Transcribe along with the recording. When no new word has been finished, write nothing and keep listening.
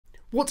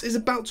What is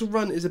about to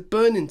run is a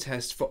burn-in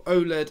test for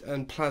OLED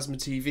and plasma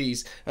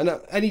TVs, and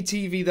any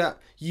TV that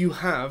you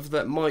have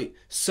that might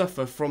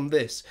suffer from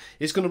this.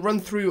 It's going to run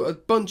through a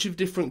bunch of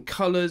different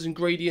colours and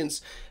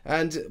gradients,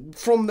 and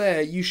from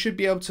there you should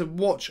be able to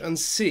watch and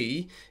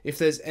see if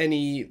there's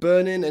any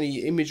burn-in,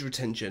 any image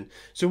retention.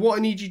 So what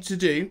I need you to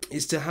do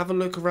is to have a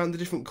look around the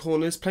different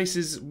corners,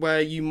 places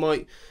where you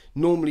might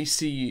normally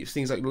see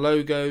things like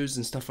logos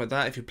and stuff like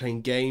that if you're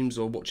playing games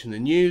or watching the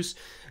news,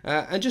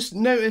 and just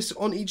notice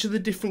on each of the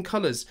different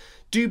colours.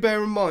 Do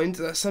bear in mind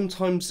that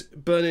sometimes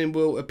burn-in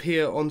will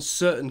appear on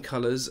certain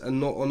colours and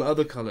not on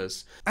other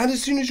colours. And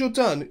as soon as you're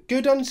done, go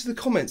down into the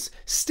comments,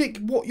 stick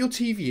what your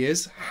TV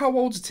is, how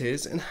old it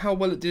is, and how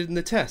well it did in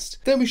the test.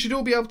 Then we should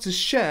all be able to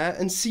share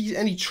and see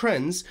any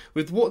trends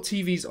with what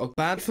TVs are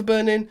bad for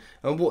burn-in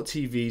and what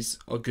TVs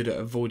are good at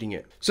avoiding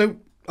it. So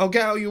I'll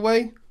get out of your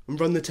way and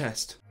run the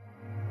test.